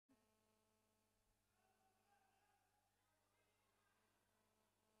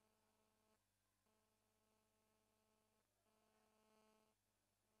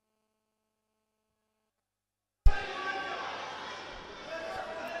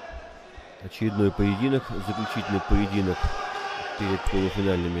Очередной поединок, заключительный поединок перед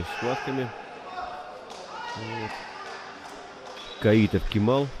полуфинальными схватками. Вот. Каитов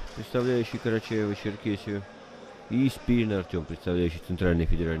К, представляющий Карачаево-Черкесию, и Спирин А, представляющий Центральный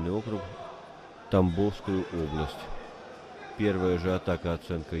федеральный округ, Тамбовскую область. Первая же атака,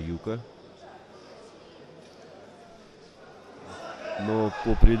 оценка юка. Но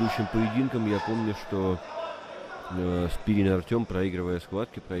по предыдущим поединкам я помню, что Спирин А, проигрывая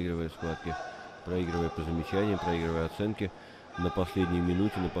схватки, проигрывая по замечаниям, проигрывая оценки, на последней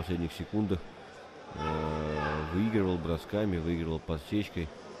минуте, на последних секундах выигрывал бросками, выигрывал подсечкой.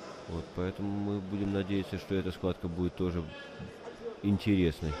 Вот, поэтому мы будем надеяться, что эта схватка будет тоже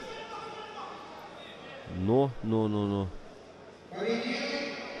интересной. Но.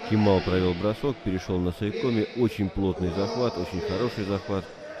 Кемал провел бросок, перешел на сайкоме. Очень плотный захват, очень хороший захват.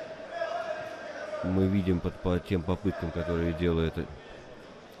 Мы видим по тем попыткам, которые делает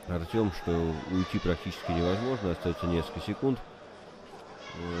Артем, что уйти практически невозможно. Остается несколько секунд.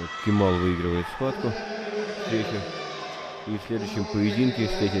 Кемал выигрывает схватку. И в следующем поединке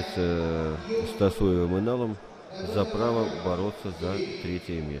встретится с Тасоевым и Налом за право бороться за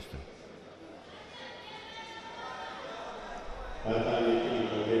третье место.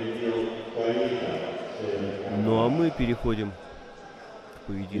 Ну а мы переходим к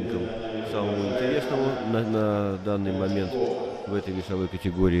поединкам самому интересному на данный момент в этой весовой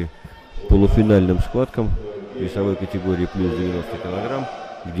категории, полуфинальным схваткам весовой категории плюс 90 килограмм,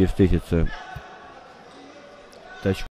 где встретятся